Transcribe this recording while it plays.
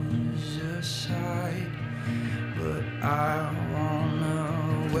but I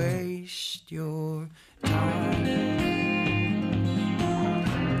wanna waste your time.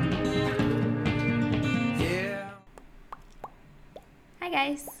 Yeah. Hi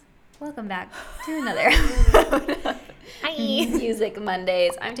guys, welcome back to another episode. Hi, Music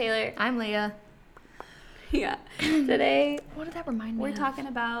Mondays. I'm Taylor. I'm Leah. Yeah. Today, What did that remind me we're of? talking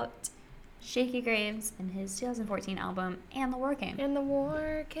about Shakey Graves and his 2014 album And the War Game. And the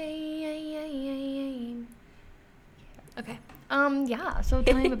war came. Okay. Yeah. So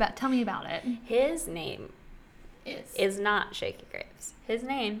tell me about it. His name is not Shakey Graves. His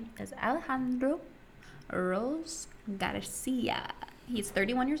name is Alejandro Rose Garcia. He's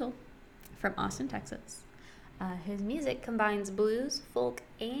 31 years old, from Austin, Texas. His music combines blues, folk,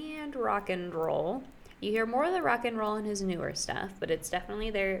 and rock and roll. You hear more of the rock and roll in his newer stuff, but it's definitely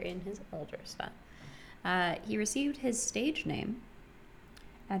there in his older stuff. He received his stage name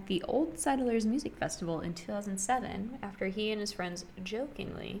at the Old Settlers Music Festival in 2007 after he and his friends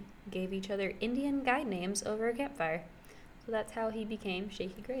jokingly gave each other Indian guide names over a campfire. So that's how he became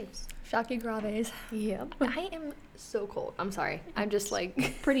Shakey Graves. Shaki Graves. Yep. I am so cold. I'm sorry. I'm just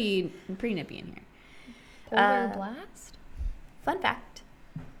like Pretty nippy in here. polar blast. Fun fact,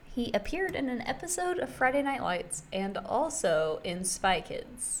 he appeared in an episode of Friday Night Lights and also in Spy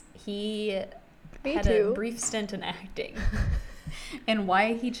Kids. He Me had too. a brief stint in acting. And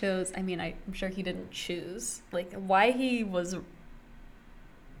why he chose, I mean, I'm sure he didn't choose, like why he was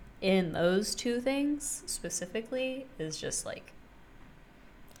in those two things specifically is just like,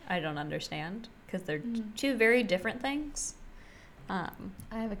 I don't understand, because they're two very different things. I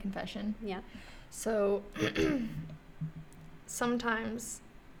have a confession. Yeah. So sometimes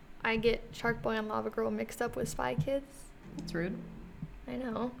I get Shark Boy and Lava Girl mixed up with Spy Kids. It's rude. I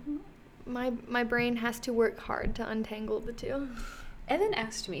know. My brain has to work hard to untangle the two. Evan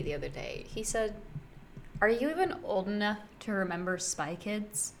asked me the other day, he said, "Are you even old enough to remember Spy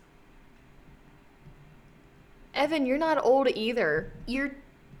Kids?" Evan, you're not old either. You're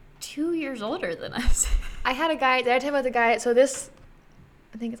 2 years older than us. I had a guy, did I tell you about the guy? So this,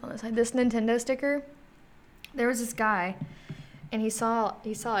 I think it's on this side, this Nintendo sticker. There was this guy, and he saw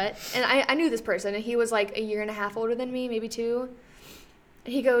it, and I knew this person, and he was like a year and a half older than me, maybe 2.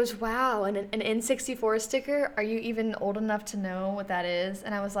 And he goes, "Wow, an N64 sticker? Are you even old enough to know what that is?"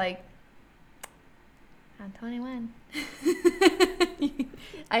 And I was like, "I'm 21."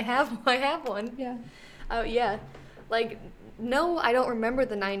 I have one. Yeah. Oh, yeah. Like, no, I don't remember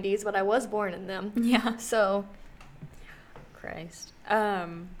the 90s, but I was born in them. Yeah. So, Christ.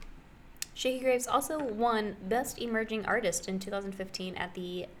 Shakey Graves also won Best Emerging Artist in 2015 at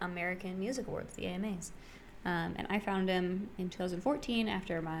the American Music Awards, the AMAs. And I found him in 2014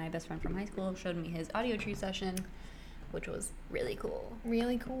 after my best friend from high school showed me his Audio Tree session, which was really cool.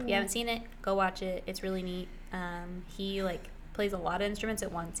 really cool. If you haven't seen it, go watch it. It's really neat. He like plays a lot of instruments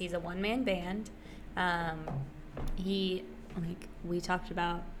at once. He's a one-man band. He, like we talked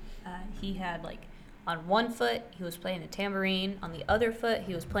about, he had like on one foot he was playing a tambourine, on the other foot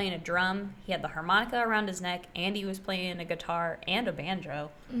he was playing a drum. He had the harmonica around his neck, and he was playing a guitar and a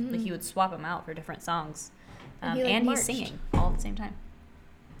banjo. Mm-hmm. Like he would swap them out for different songs. And he, like, and he's marched. singing all at the same time.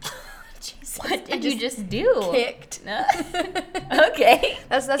 Jesus. What did you just do? Kicked. No. Okay.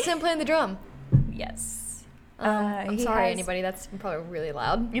 That's him playing the drum. Yes. I'm he sorry, has- anybody. That's probably really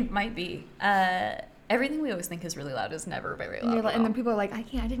loud. It might be. Everything we always think is really loud is never very loud. And, at and then all. people are like, I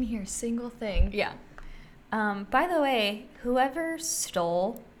didn't hear a single thing. Yeah. By the way, whoever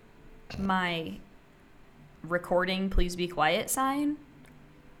stole my recording "Please Be Quiet" sign,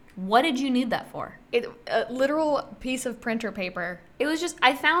 what did you need that for? A literal piece of printer paper. It was just,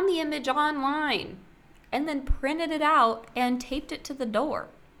 I found the image online and then printed it out and taped it to the door.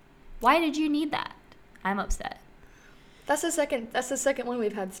 Why did you need that? I'm upset. That's the second one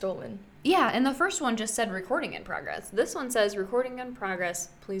we've had stolen. Yeah, and the first one just said recording in progress. This one says recording in progress,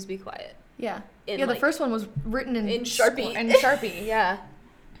 please be quiet. Yeah. In, The like- first one was written in Sharpie. In Sharpie, yeah.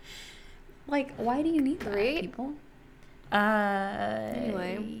 Like, why do you need that, Right? people?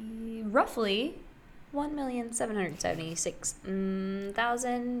 Anyway. Roughly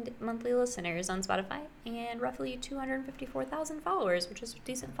 1,776,000 monthly listeners on Spotify and roughly 254,000 followers, which is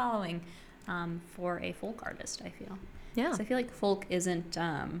decent following for a folk artist, I feel. Yeah. 'Cause I feel like folk isn't...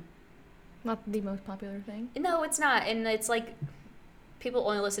 Not the most popular thing. no, it's not. And it's like people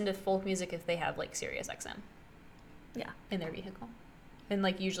only listen to folk music if they have like Sirius XM. Yeah. In their vehicle. And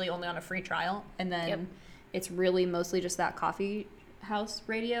like usually only on a free trial. And then Yep. it's really mostly just that coffee house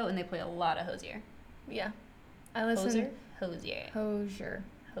radio, and they play a lot of Hosier. Yeah. I listen. Hosier. Hosier. Hosier?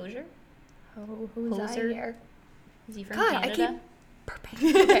 Hosier. Is he from God, I Canada? keep...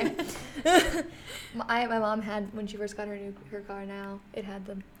 Perfect. Okay. My mom had, when she first got her car now, it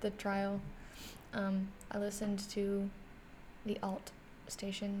had the trial. I listened to the alt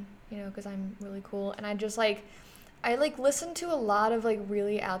station, you know, because I'm really cool, and I listen to a lot of like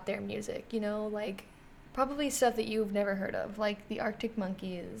really out there music, you know, like probably stuff that you've never heard of, like the Arctic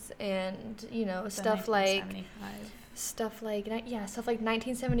Monkeys, and you know, stuff like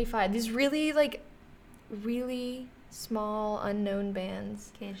 1975. These really small unknown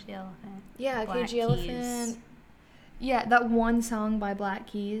bands. Cage the Elephant. Yeah, Black Cage the Elephant. Yeah, that one song by Black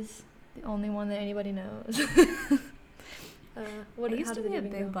Keys, the only one that anybody knows. I used to be a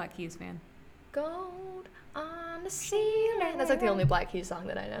big Black Keys fan. Gold on the ceiling. That's like the only Black Keys song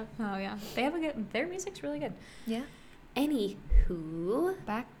that I know. Oh yeah, their music's really good. Yeah. Anywho,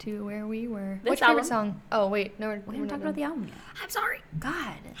 Back to where we were. This Which album- favorite song? Oh wait, no, we haven't talked about the album yet. I'm sorry.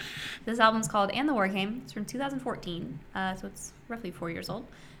 God. This album's called And the War Came. It's from 2014, so it's roughly 4 years old.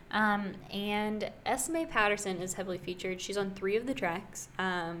 And Esme Patterson is heavily featured. She's on 3 of the tracks.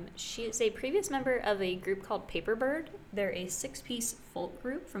 She is a previous member of a group called Paperbird. They're a 6-piece folk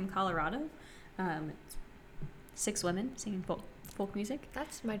group from Colorado. It's 6 women singing folk music.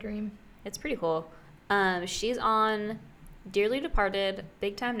 That's my dream. It's pretty cool. She's on Dearly Departed,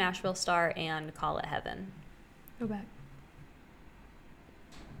 Big Time Nashville Star, and Call It Heaven. Go back.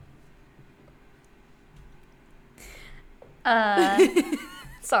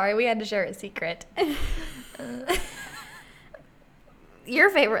 Sorry, we had to share a secret. Your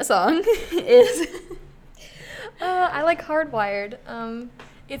favorite song is... I like Hardwired.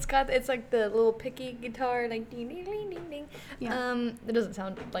 It's like the little picky guitar, like ding ding ding ding ding. Yeah. It doesn't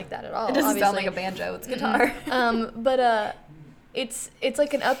sound like that at all. It doesn't sound obviously. like a banjo, it's guitar. But it's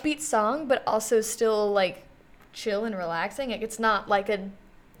like an upbeat song, but also still like chill and relaxing. Like it's not like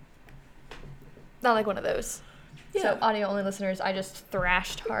one of those. Yeah. So audio only listeners, I just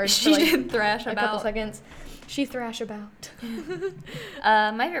thrashed hard. She for like did thrash a couple about. seconds. She thrash about.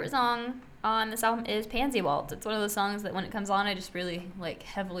 My favorite song on this album is Pansy Waltz. It's one of those songs that when it comes on, I just really like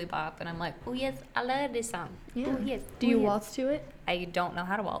heavily bop, and I'm like, oh yes, I love this song. Yeah. Oh yes. Do you waltz to it? I don't know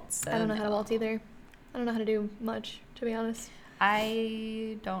how to waltz. So I don't know how to no. waltz either. I don't know how to do much, to be honest.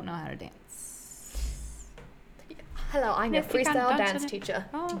 I don't know how to dance. Hello, I'm your If you can't freestyle dance dance it, teacher.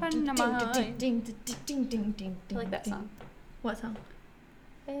 oh, I like that song. What song?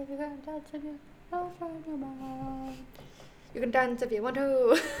 You can dance if you want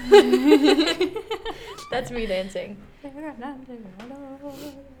to. That's me dancing. Do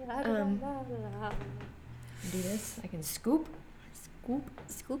this. I can scoop.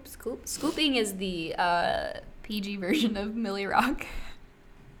 Scoop. Scooping is the PG version of Millie Rock.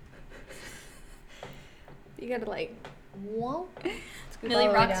 You gotta like, whoa. Millie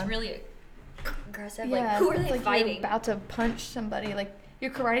Rock's really aggressive. Yeah, Like, who are it's they like fighting? You're about to punch somebody. Like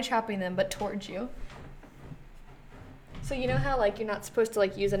you're karate chopping them, but towards you. So you know how like you're not supposed to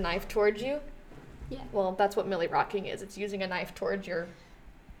like use a knife towards you? Yeah. Well, that's what Millie Rocking is. It's using a knife towards your.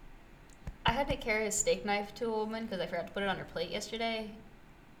 I had to carry a steak knife to a woman because I forgot to put it on her plate yesterday.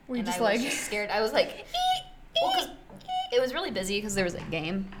 Were you and just I like was just scared. I was like, well, 'cause it was really busy because there was a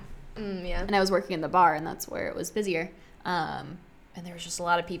game, yeah. and I was working in the bar, and that's where it was busier. And there was just a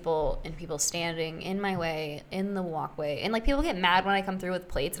lot of people and people standing in my way in the walkway, and like people get mad when I come through with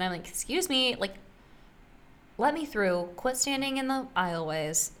plates, and I'm like, excuse me, like, let me through. Quit standing in the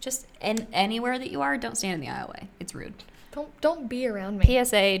aisleways. Just anywhere that you are, don't stand in the aisleway. It's rude. Don't be around me.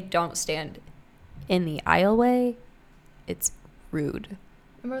 PSA: don't stand in the aisleway. It's rude.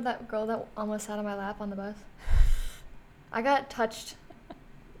 Remember that girl that almost sat on my lap on the bus? I got touched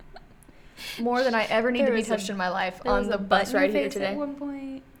more than I ever need to be touched in my life on the bus ride here today. At one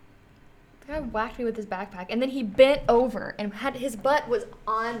point. The guy whacked me with his backpack, and then he bent over and had his butt was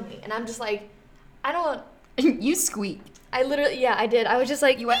on me, and I'm just like, I don't. You squeaked. I literally, yeah, I did. I was just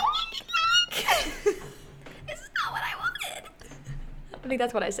like, You went. This is not what I wanted. I think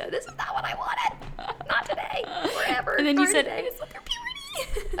that's what I said. This is not what I wanted. Not today. Forever. And then you said, today.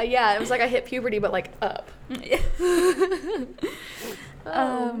 Yeah, it was like I hit puberty, but like up.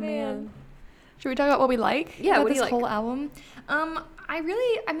 Oh man. Should we talk about what we like? Yeah, about what do you this like? whole album?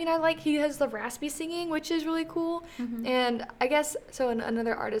 I like he has the raspy singing, which is really cool. Mm-hmm. And I guess so.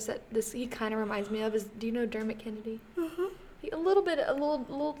 Another artist that he kind of reminds me of is, do you know Dermot Kennedy? A little bit of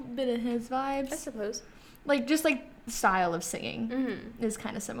his vibes, I suppose. like just like style of singing Mm-hmm. is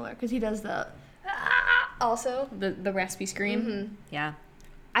kind of similar because he does the also. The raspy scream. Mhm. Yeah.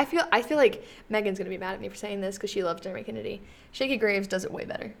 I feel like Megan's gonna be mad at me for saying this because she loves Dermot Kennedy. Shaky Graves does it way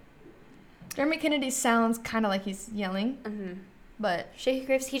better. Dermot Kennedy sounds kind of like he's yelling, Mm-hmm. but Shaky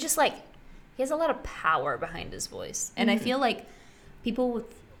Graves, he has a lot of power behind his voice. And I feel like people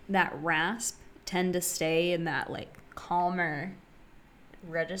with that rasp tend to stay in that like calmer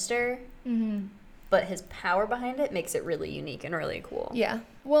register, Mm-hmm. but his power behind it makes it really unique and really cool. Yeah.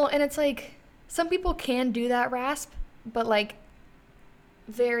 Well, and it's like some people can do that rasp, but like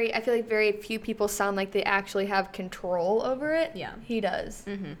I feel like very few people sound like they actually have control over it. Yeah. He does.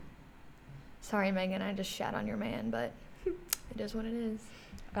 Mm-hmm. Sorry, Megan, I just shat on your man, but it is what it is.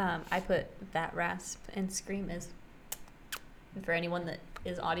 I put that rasp and scream is. And for anyone that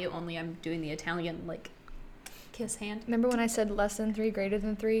is audio only, I'm doing the Italian like kiss hand. Remember when I said less than 3, greater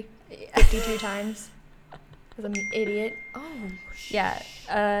than 3 52 times? Because I'm an idiot. Oh, Yeah.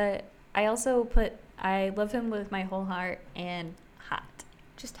 I also put I love him with my whole heart and hot.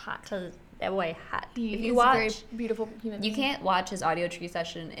 just hot. Cause that boy hot. If He's you a watch, very beautiful human you being. can't watch his audio tree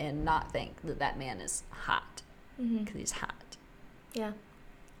session and not think that that man is hot. Mm-hmm. Because he's hot. Yeah.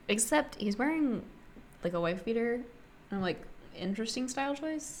 Except he's wearing like a wife beater. And I'm like, interesting style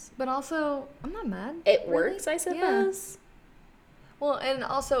choice. But also, I'm not mad. It really. works, I Yeah. suppose. Well, and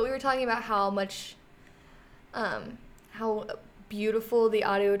also we were talking about how much, how beautiful the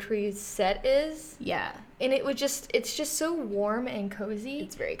Audio Tree set is, Yeah. and it's just so warm and cozy.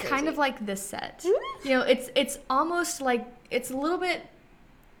 It's very kind of cozy. like this set. You know, it's almost like it's a little bit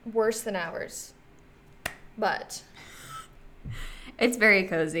worse than ours, but It's very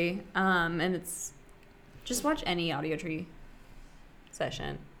cozy. And it's just watch any audio tree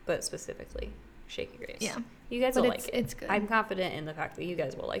session, but specifically Shaky Grace. yeah, You guys but will it's like it. it's good. I'm confident in the fact that you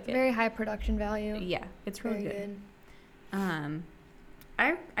guys will like it. Very high production value. Yeah, it's really Very good.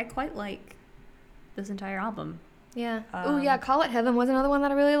 I quite like this entire album. Yeah. Oh yeah, Call It Heaven was another one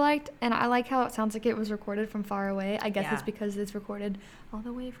that I really liked, and I like how it sounds like it was recorded from far away. I guess it's Yeah. because it's recorded all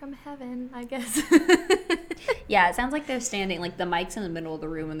the way from heaven, I guess. Yeah, it sounds like they're standing, like the mic's in the middle of the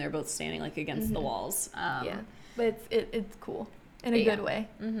room and they're both standing like against the walls. Yeah. But it's cool in a Yeah. good way.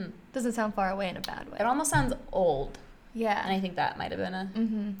 Mm-hmm. Doesn't sound far away in a bad way. It almost sounds old, Yeah. and I think that might have been a.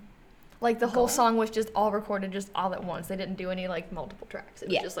 Mm-hmm. Like the whole Goal. song was just all recorded just all at once. They didn't do any like multiple tracks. It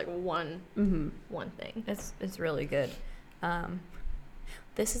was Yeah. just like one thing. It's really good.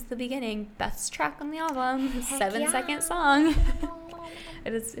 This is the beginning, best track on the album, 7-second song.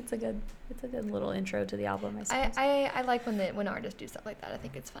 It's a good little intro to the album. I suppose. I like when artists do stuff like that. I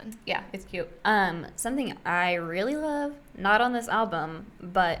think it's fun. Yeah, it's cute. Something I really love, not on this album,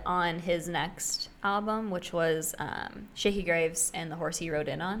 but on his next album, which was Shaky Graves and the Horse He Rode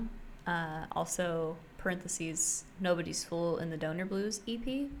In On. Also, parentheses, Nobody's Fool in the Donor Blues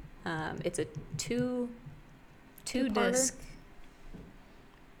EP. It's a two disc.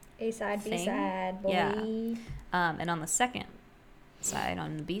 A-side, Thing? B-side, boy. Yeah. And on the second side,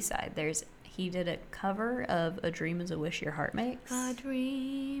 on the B side, he did a cover of A Dream Is a Wish Your Heart Makes. A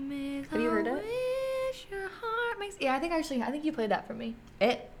dream is Have you heard a it? wish your heart makes. Yeah, I think you played that for me.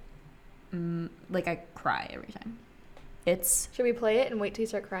 It, like I cry every time. It's Should we play it and wait till you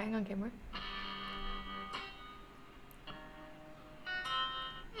start crying on camera?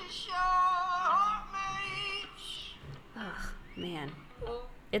 man,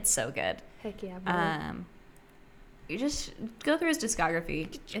 it's so good. Heck yeah, boy. You just go through his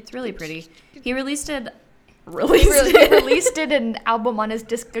discography. It's really pretty. He released He released it. an album on his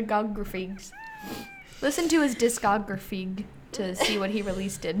discography. Listen to his discography to see what he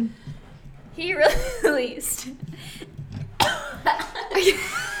released. He released.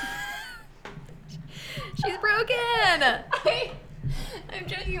 She's broken. I'm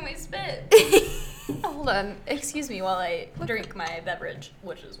choking my spit. Hold on. Excuse me while I drink my beverage,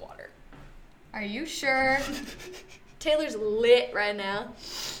 which is water. Are you sure? Taylor's lit right now.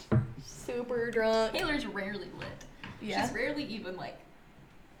 Super drunk. Taylor's rarely lit. Yeah. She's rarely even like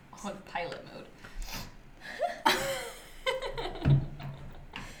on pilot mode.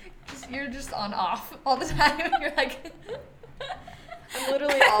 You're just on off all the time. You're like, I'm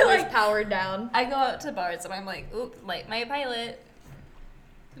literally always powered down. I go out to bars and I'm like, oop, light my pilot.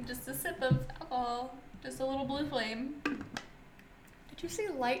 Just a sip of alcohol. Just a little blue flame. Did you say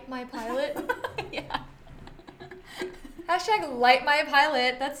light my pilot? Yeah. Hashtag light my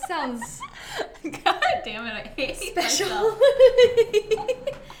pilot. That sounds God damn it, I hate special. myself.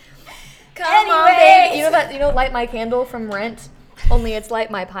 Come on, baby. You know light my candle from Rent? Only it's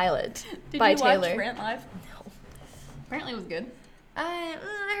light my pilot by you Taylor. watch Rent live? No. Apparently it was good. I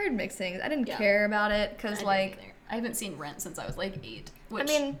heard mixed things. I didn't Yeah. care about it because I like didn't either. I haven't seen Rent since I was like 8. I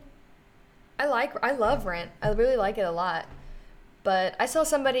mean, I love Rent. I really like it a lot. But I saw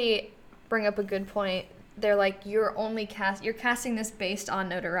somebody bring up a good point. They're like, you're casting this based on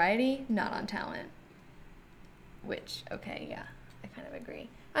notoriety, not on talent. Which, okay, yeah, I kind of agree.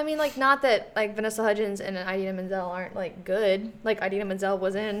 I mean, like, not that like Vanessa Hudgens and Idina Menzel aren't like good. Like Idina Menzel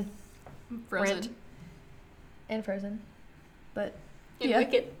was in Frozen. Rent. And Frozen. But, And yeah.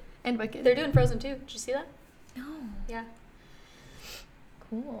 Wicked. And Wicked. They're doing Frozen too. Did you see that? No. Yeah.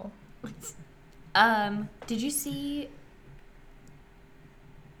 Cool. Did you see?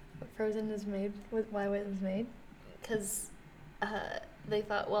 What Frozen is made? Why it was made? Because they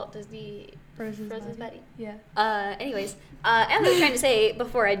thought Walt Disney Frozen's Betty. Betty. Yeah. Anyways, as I was trying to say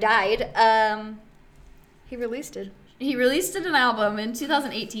before I died, He released it. he released an album in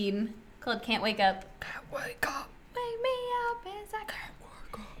 2018 called "Can't Wake Up." Can't wake up. Wake me up as I can't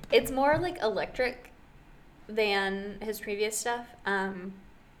wake up. It's more like electric than his previous stuff.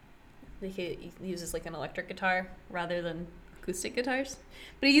 He uses like an electric guitar rather than acoustic guitars,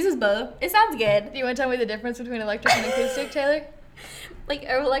 but he uses both. It sounds good. Do you want to tell me the difference between electric and acoustic, Taylor? Like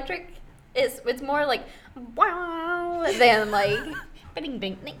electric, it's more like wow than like ding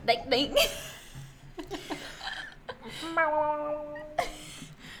ding ding ding ding.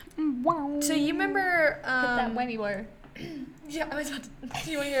 So you remember that whammy word. Yeah, I was about to,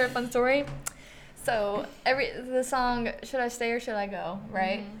 do you want to hear a fun story? So the song "Should I Stay or Should I Go,"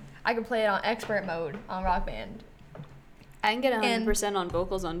 right? I could play it on expert mode on Rock Band. I can get 100% on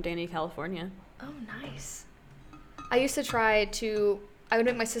vocals on Danny California. Oh, nice. I used to try to. I would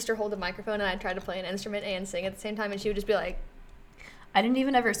make my sister hold the microphone and I'd try to play an instrument and sing at the same time, and she would just be like, I didn't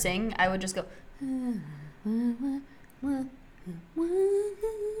even ever sing. I would just go. Because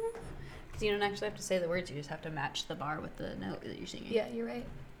you don't actually have to say the words. You just have to match the bar with the note that you're singing. "Yeah, you're right.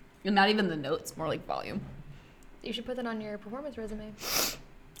 And not even the notes, more like volume. You should put that on your performance resume."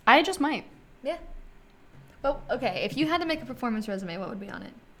 I just might. Yeah. Well, okay. If you had to make a performance resume, what would be on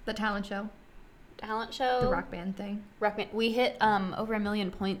it? The talent show, Talent show. the Rock Band thing. Rock Band. We hit over 1 million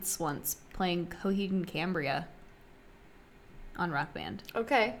points once playing Coheed and Cambria on Rock Band.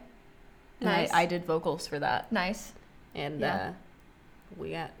 Okay. And Nice. I did vocals for that. Nice. And Yeah. we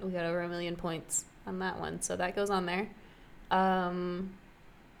got over 1 million points on that one, so that goes on there.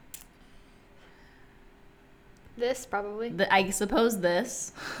 This probably. I suppose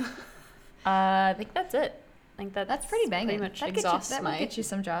this. I think that's it. I think That's pretty banging. Pretty much that exhausts that my. would get you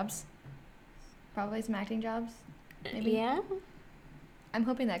some jobs. Probably some acting jobs. Maybe. Yeah. I'm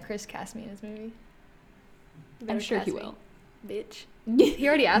hoping that Chris casts me in his movie. I'm Better sure cast he me, will. bitch. He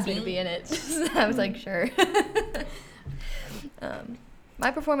already asked me to be in it. I was like, sure. My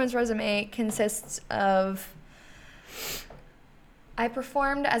performance resume consists of. I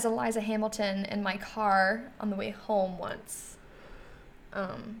performed as Eliza Hamilton in my car on the way home once.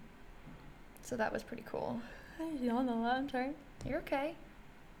 So that was pretty cool. Y'all know that. I'm sorry. You're okay.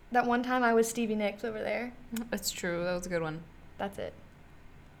 That one time I was Stevie Nicks over there. That's true. That was a good one. That's it.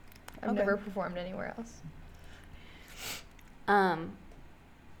 I've Okay. never performed anywhere else. Ow.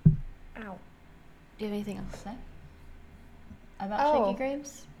 Ow. Do you have anything else to say about Oh. Shaky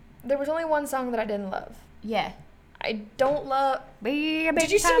Grapes? There was only one song that I didn't love. Yeah. I don't love.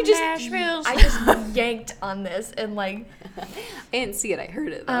 Did you see me just? I just yanked on this and like. I didn't see it. I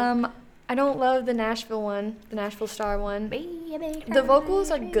heard it though. I don't love the Nashville one, the Nashville Star one. The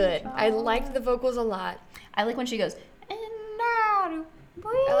vocals are good. I liked the vocals a lot. I like when she goes. I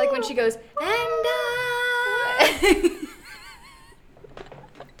like when she goes, and I.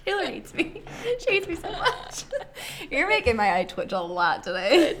 Taylor hates me. She hates me so much. You're making my eye twitch a lot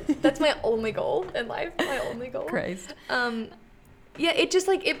today. That's my only goal in life. My only goal. Christ. Yeah, it just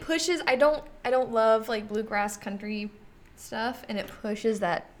like it pushes. I don't love like bluegrass country stuff, and it pushes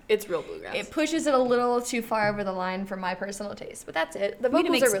that. It's real bluegrass. It pushes it a little too far over the line for my personal taste, but that's it. The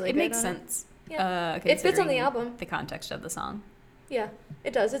vocals are really it good. makes on sense. Yeah. It fits on the considering album. The context of the song. Yeah,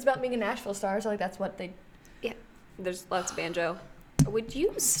 it does. It's about being a Nashville star, so like that's what they. Yeah. There's lots of banjo. Would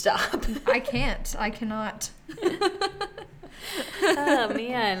you stop? I can't. I cannot. Oh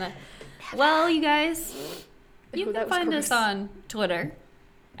man. Well, you guys, you Ooh, that can was find us gross. on Twitter,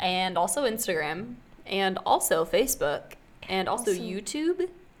 and also Instagram, and also Facebook, and also Also YouTube,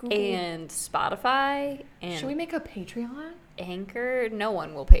 Google. and Spotify, and Should we make a Patreon? Anchor. No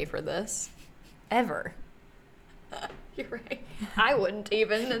one will pay for this, ever. You're right. I wouldn't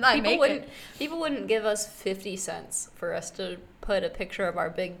even, and I People make wouldn't. it. People wouldn't give us 50 cents for us to put a picture of our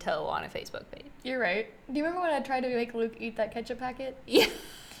big toe on a Facebook page. You're right. Do you remember when I tried to make Luke eat that ketchup packet? Yeah.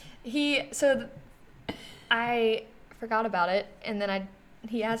 I forgot about it, and then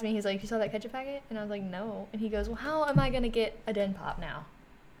he asked me, he's like, you saw that ketchup packet? And I was like, no. And he goes, well, how am I going to get a Den Pop now?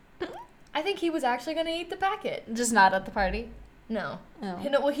 I think he was actually going to eat the packet. Just not at the party. No. Oh.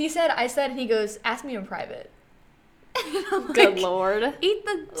 No, well, I said, and he goes, ask me in private. Good Lord. Eat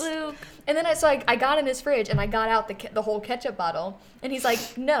the Luke. And then I got in his fridge, and I got out the whole ketchup bottle, and he's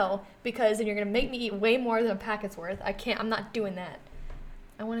like, no, because then you're going to make me eat way more than a packet's worth. I'm not doing that.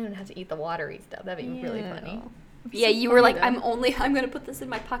 I wouldn't even have to eat the watery stuff. That'd be really funny. Yeah, you were like, I'm gonna put this in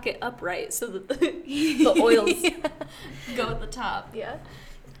my pocket upright so that the oils go at the top. Yeah.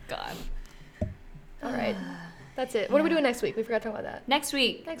 God. All right. That's it. What are we doing next week? We forgot to talk about that. Next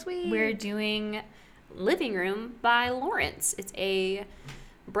week, we're doing Living Room by Lawrence. It's a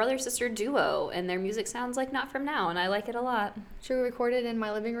brother-sister duo, and their music sounds like Not From Now, and I like it a lot. Should we record it in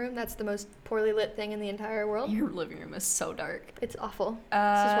my living room? That's the most poorly lit thing in the entire world. Your living room is so dark. It's awful. This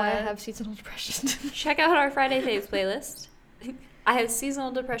is why I have seasonal depression. Check out our Friday Faves playlist. I have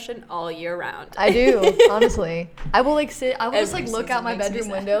seasonal depression all year round. I do, honestly. I will just Every look out my season makes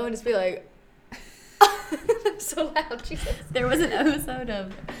me bedroom sad. window and just be like, I'm so loud, Jesus. There was an episode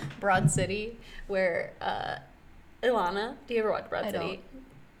of Broad City where Ilana, do you ever watch Broad City?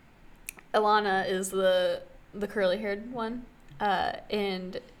 Ilana is the curly-haired one,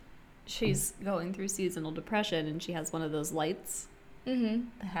 and she's going through seasonal depression, and she has one of those lights, the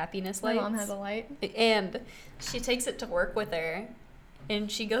happiness lights. My mom has a light. And she takes it to work with her,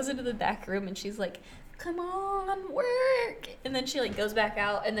 and she goes into the back room, and she's like, come on, work. And then she like goes back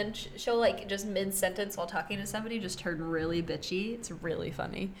out, and then she'll like just mid-sentence while talking to somebody just turn really bitchy. It's really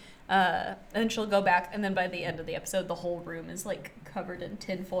funny. And then she'll go back, and then by the end of the episode, the whole room is like covered in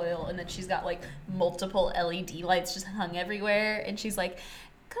tinfoil, and then she's got like multiple LED lights just hung everywhere, and she's like,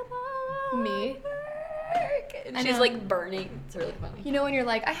 come on, Me? work. And she's like burning. It's really funny. You know when you're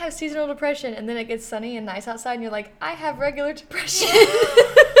like, I have seasonal depression, and then it gets sunny and nice outside, and you're like, I have regular depression.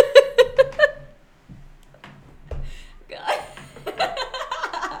 God.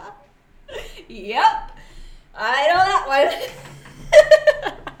 Yep. I know that one.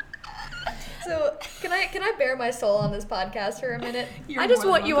 So can I bare my soul on this podcast for a minute? You're I just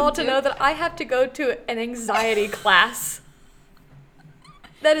more want than you all welcome to to. know that I have to go to an anxiety class.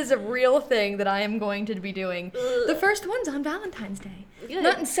 That is a real thing that I am going to be doing. The first one's on Valentine's Day. Good.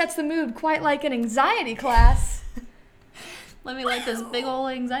 Nothing sets the mood quite like an anxiety class. Let me light this big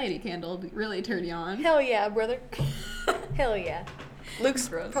old anxiety candle to really turn you on. Hell yeah, brother. Hell yeah. Luke's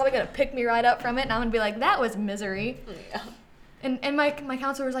rose. Probably gonna pick me right up from it, and I'm gonna be like, that was misery. Yeah. And my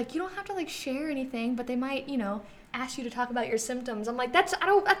counselor was like, you don't have to like share anything, but they might, ask you to talk about your symptoms. I'm like, that's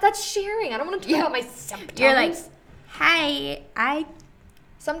sharing. I don't want to talk about my symptoms. You're like, hi,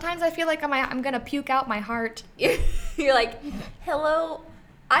 Sometimes I feel like I'm gonna puke out my heart. You're like, hello,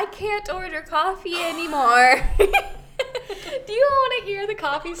 I can't order coffee anymore. Do you want to hear the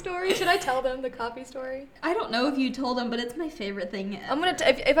coffee story? Should I tell them the coffee story? I don't know if you told them, but it's my favorite thing. I'm gonna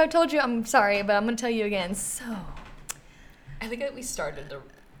if I told you, I'm sorry, but I'm gonna tell you again. So, I think that we started to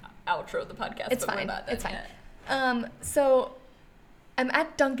outro the podcast. it's but fine. We're not done It's fine. yet. So I'm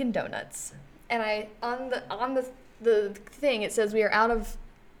at Dunkin' Donuts, and on the thing it says we are out of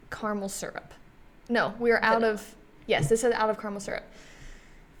caramel syrup. No, we are out of yes. This says out of caramel syrup.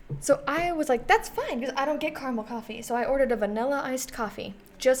 So I was like, that's fine because I don't get caramel coffee. So I ordered a vanilla iced coffee,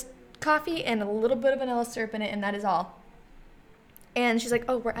 just coffee and a little bit of vanilla syrup in it, and that is all. And she's like,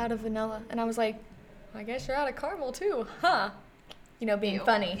 oh, we're out of vanilla, and I was like, I guess you're out of caramel too, huh? Being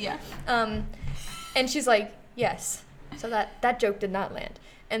funny. Yeah. And she's like, yes. So that joke did not land.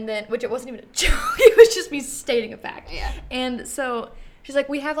 And then, which it wasn't even a joke, it was just me stating a fact. Yeah. And so she's like,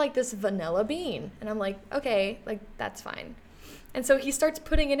 we have like this vanilla bean. And I'm like, okay, like that's fine. And so he starts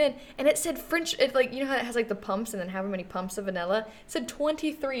putting it in, and it said French, how it has like the pumps and then however many pumps of vanilla. It said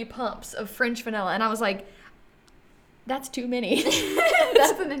 23 pumps of French vanilla. And I was like, that's too many.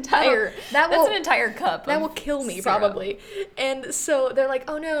 That's an entire. That's an entire cup. That will kill me syrup. probably. And so they're like,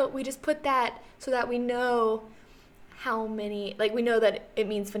 oh no, we just put that so that we know how many, like we know that it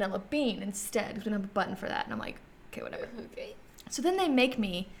means vanilla bean instead because we don't have a button for that. And I'm like, okay, whatever. Okay. So then they make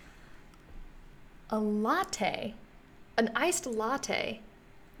me a latte, an iced latte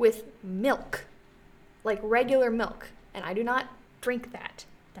with milk, like regular milk. And I do not drink that.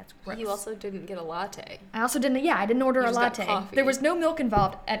 That's gross. You also didn't get a latte. I also didn't, I didn't order You a just got latte. coffee. There was no milk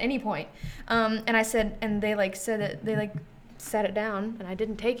involved at any point. And I said, and they like said it, they like set it down, and I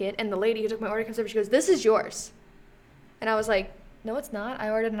didn't take it. And the lady who took my order comes over, she goes, this is yours. And I was like, no, it's not. I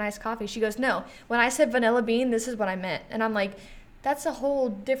ordered an iced coffee. She goes, no, when I said vanilla bean, this is what I meant. And I'm like, that's a whole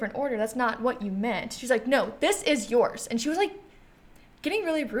different order. That's not what you meant. She's like, no, this is yours. And she was like getting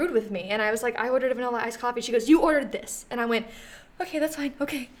really rude with me. And I was like, I ordered a vanilla iced coffee. She goes, you ordered this. And I went, okay, that's fine.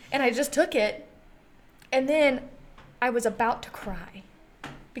 Okay. And I just took it. And then I was about to cry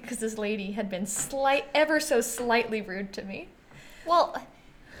because this lady had been ever so slightly rude to me. Well,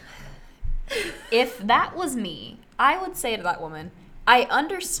 if that was me, I would say to that woman, I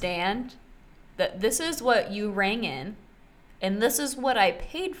understand that this is what you rang in and this is what I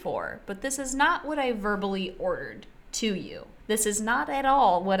paid for, but this is not what I verbally ordered to you. this is not at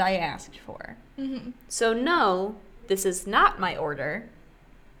all what I asked for. Mm-hmm. So no, this is not my order.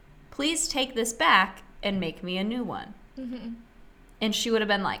 Please take this back and make me a new one. Mm-hmm. And she would have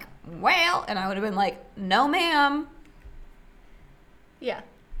been like, well, and I would have been like, no, ma'am. Yeah.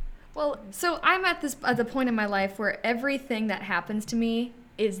 Well, so I'm at the point in my life where everything that happens to me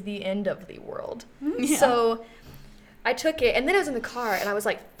is the end of the world. Yeah. So I took it, and then I was in the car, and I was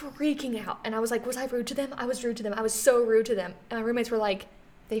like freaking out. And I was like, was I rude to them? I was rude to them. I was so rude to them. And my roommates were like,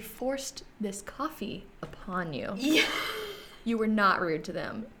 they forced this coffee upon you. Yeah. You were not rude to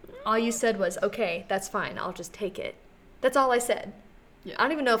them. All you said was, okay, that's fine. I'll just take it. That's all I said. Yeah. I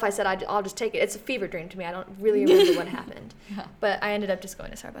don't even know if I said I'll just take it. It's a fever dream to me. I don't really remember what happened. Yeah. But I ended up just going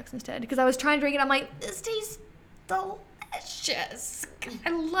to Starbucks instead because I was trying to drink it. I'm like, this tastes delicious.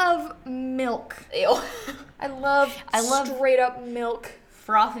 I love milk. Ew. I love straight up milk.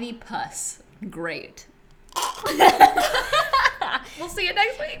 Frothy pus. Great. We'll see you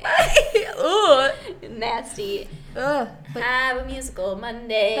next week. Bye. Ugh. Nasty. Ugh. But Have a musical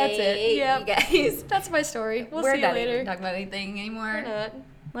Monday. that's it. Yeah. You guys. That's my story. We'll We're see you not later. even talking about anything anymore. We're not.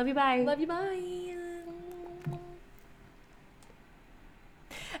 Love you. Bye. Love you. Bye.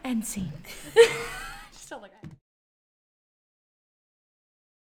 And scene. Still like